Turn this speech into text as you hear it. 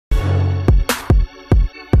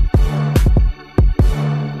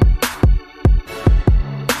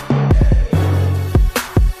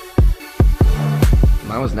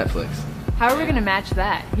chose Netflix. How are we gonna match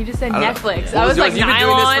that? He just said Netflix. I was like,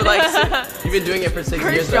 nylon. You've been doing it for 6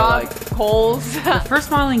 years. First job, Kohl's. The first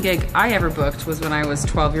modeling gig I ever booked was when I was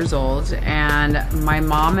 12 years old, and my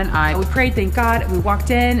mom and I, we prayed, thank God, we walked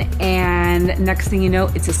in, and next thing you know,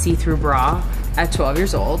 it's a see-through bra at 12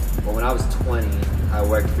 years old. Well, when I was 20, I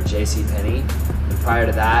worked for JCPenney, and prior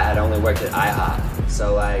to that, I'd only worked at IHOP,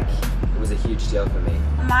 so like, it was a huge deal for me.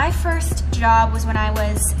 My first job was when I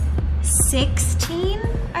was 16,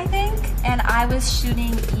 I think, and I was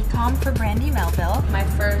shooting e-com for Brandy Melville. My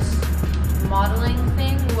first modeling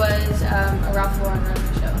thing was a Ralph Lauren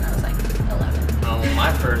runway show when I was like 11. Well,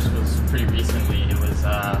 my first was pretty recently. It was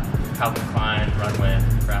Calvin Klein runway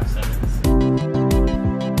for Raf Simons.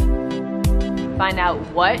 Find out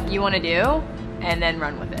what you want to do and then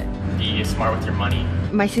run with it. Be smart with your money.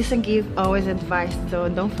 My sister gives always advice, so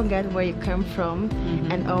don't forget where you come from,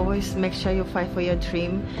 and always make sure you fight for your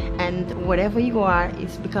dream, and whatever you are,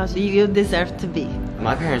 it's because you deserve to be.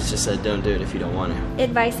 My parents just said don't do it if you don't want to.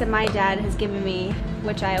 Advice that my dad has given me,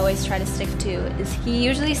 which I always try to stick to, is he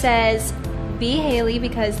usually says, be Haley,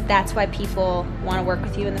 because that's why people want to work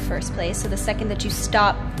with you in the first place. So the second that you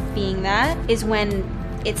stop being that is when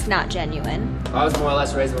it's not genuine. I was more or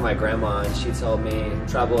less raised by my grandma, and she told me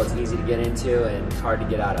trouble is easy to get into and hard to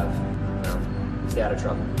get out of. You know, stay out of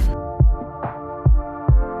trouble.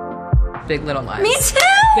 Big Little Lies. Me too!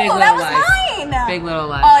 Big Little That was Lies. mine! Big Little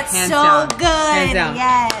Lies. Oh, it's Hands so down. good! Hands down.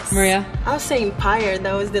 Yes. Maria? I'll say Empire,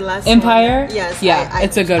 that was the last Empire? one. Yes. Yeah,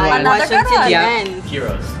 it's a good one. I watched it to the end.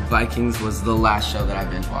 Heroes. Vikings was the last show that I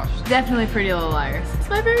binge watched. Definitely Pretty Little Liars. It's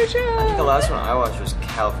my favorite show. I think the last one I watched was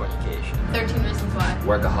Californication. 13 Reasons Why.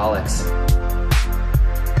 Workaholics.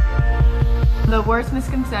 The worst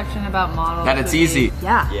misconception about models. That it's easy.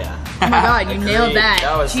 Yeah. Yeah. Oh my God, you nailed that.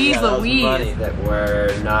 Jeez that was Louise. funny. That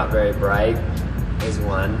we're not very bright is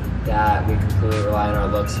one. That we completely rely on our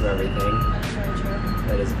looks for everything. That's very true.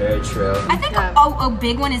 That is very true. I think a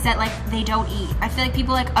big one is that like they don't eat. I feel like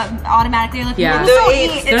people like automatically are like, Yeah. "People don't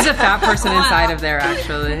eat." There's a fat person inside of there,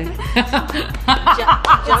 actually.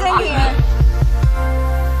 It's in here.